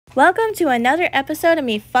Welcome to another episode of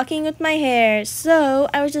me fucking with my hair. So,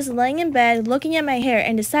 I was just laying in bed looking at my hair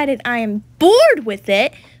and decided I am bored with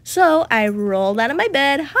it. So, I rolled out of my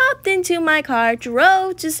bed, hopped into my car,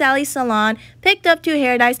 drove to Sally's salon, picked up 2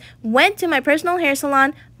 hair dyes, went to my personal hair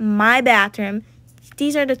salon, my bathroom.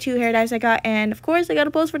 These are the 2 hair dyes I got, and of course I got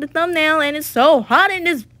to pose for the thumbnail, and it's so hot in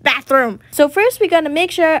this bathroom. So first we got to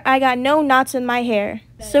make sure I got no knots in my hair.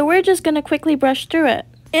 So we're just going to quickly brush through it.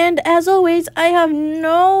 And as always, I have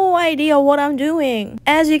no idea what I'm doing.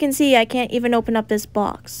 As you can see, I can't even open up this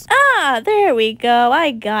box. Ah, there we go.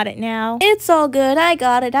 I got it now. It's all good. I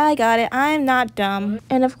got it. I'm not dumb.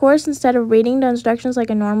 And of course, instead of reading the instructions like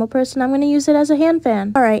a normal person, I'm going to use it as a hand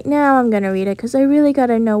fan. Alright, now I'm going to read it because I really got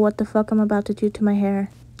to know what the fuck I'm about to do to my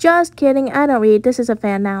hair. Just kidding, I don't read. This is a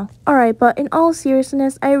fan now. Alright, but in all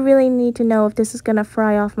seriousness, I really need to know if this is gonna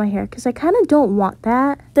fry off my hair because I kind of don't want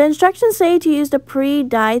that. The instructions say to use the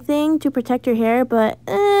pre-dye thing to protect your hair, but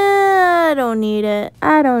I don't need it.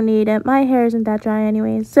 My hair isn't that dry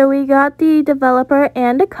anyways. So we got the developer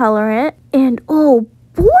and the colorant, and oh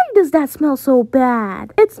boy, does that smell so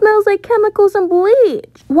bad. It smells like chemicals and bleach.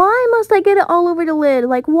 Why must I get it all over the lid?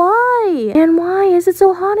 Like, why? And why is it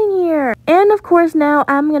so hot in here? And of course, now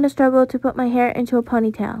I'm gonna struggle to put my hair into a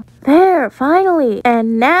ponytail. There, finally.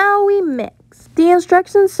 And now we mix. The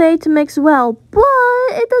instructions say to mix well, but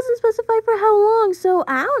it doesn't specify for how long, so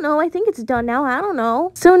I don't know. I think it's done now. I don't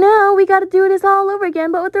know. So now we gotta do this all over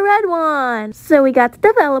again, but with the red one. So we got the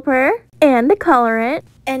developer and the colorant,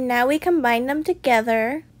 and now we combine them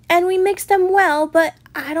together and we mix them well, but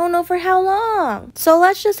I don't know for how long. So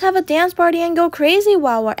let's just have a dance party and go crazy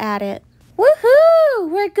while we're at it. Woohoo!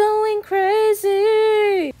 We're going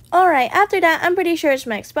crazy! Alright, after that, I'm pretty sure it's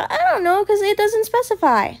mixed, but I don't know because it doesn't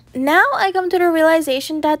specify. Now I come to the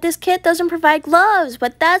realization that this kit doesn't provide gloves,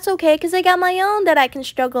 but that's okay because I got my own that I can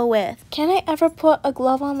struggle with. Can I ever put a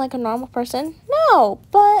glove on like a normal person? No,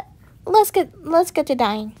 but let's get to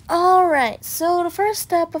dyeing. Alright, so the first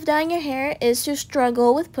step of dyeing your hair is to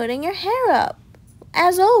struggle with putting your hair up.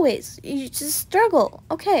 As always, you just struggle.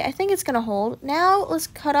 Okay, I think it's gonna hold. Now let's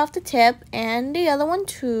cut off the tip and the other one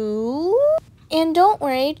too. And don't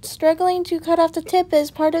worry, struggling to cut off the tip is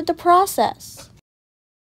part of the process.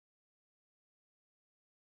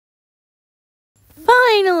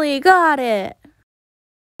 Finally got it!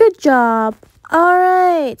 Good job!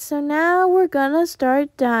 Alright, so now we're gonna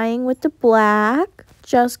start dyeing with the black.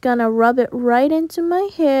 Just gonna rub it right into my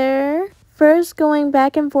hair. First going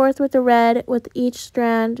back and forth with the red, with each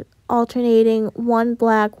strand alternating one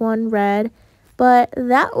black, one red. But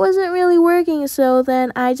that wasn't really working, so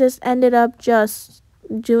then I just ended up just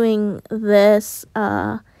doing this.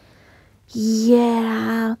 Yeah.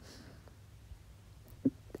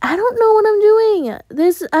 I don't know what I'm doing.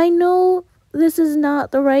 I know this is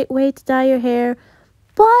not the right way to dye your hair,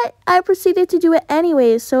 but I proceeded to do it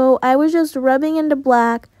anyway. So I was just rubbing in the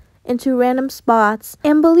black into random spots,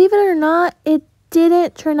 and believe it or not, it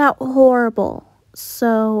didn't turn out horrible.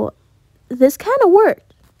 So this kind of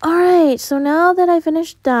worked. Alright, so now that I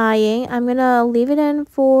finished dyeing, I'm gonna leave it in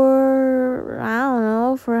for, I don't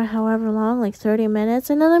know, for however long, like 30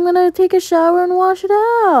 minutes, and then I'm gonna take a shower and wash it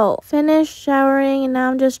out. Finished showering, and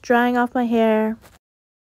now I'm just drying off my hair.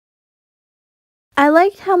 I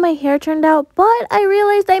liked how my hair turned out, but I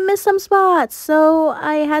realized I missed some spots, so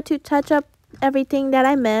I had to touch up everything that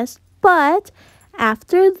I missed. But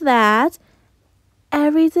after that,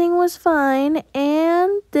 everything was fine,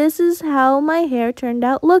 and this is how my hair turned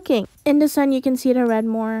out looking. In the sun, you can see the red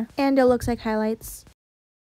more, and it looks like highlights.